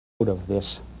of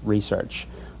this research.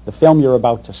 The film you're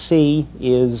about to see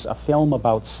is a film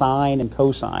about sine and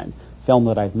cosine, film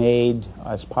that I've made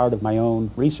as part of my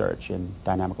own research in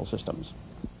dynamical systems.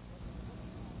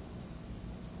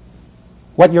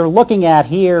 What you're looking at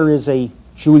here is a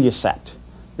Julia set.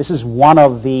 This is one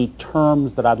of the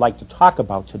terms that I'd like to talk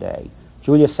about today.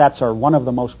 Julia sets are one of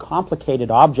the most complicated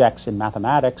objects in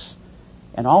mathematics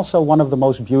and also one of the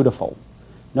most beautiful.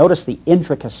 Notice the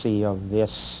intricacy of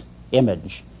this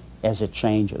image as it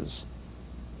changes.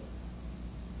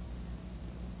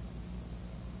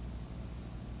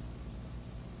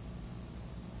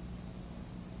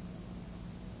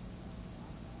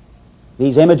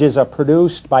 These images are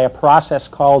produced by a process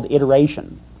called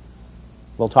iteration.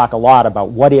 We'll talk a lot about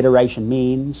what iteration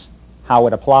means, how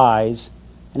it applies,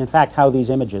 and in fact how these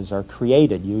images are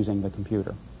created using the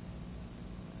computer.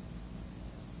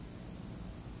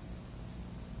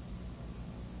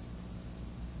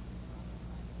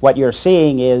 What you're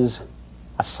seeing is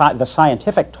the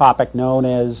scientific topic known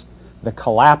as the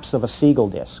collapse of a Siegel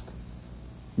disk.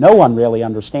 No one really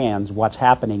understands what's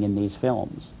happening in these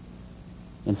films.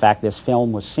 In fact, this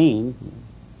film was seen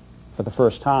for the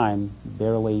first time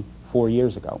barely 4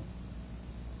 years ago.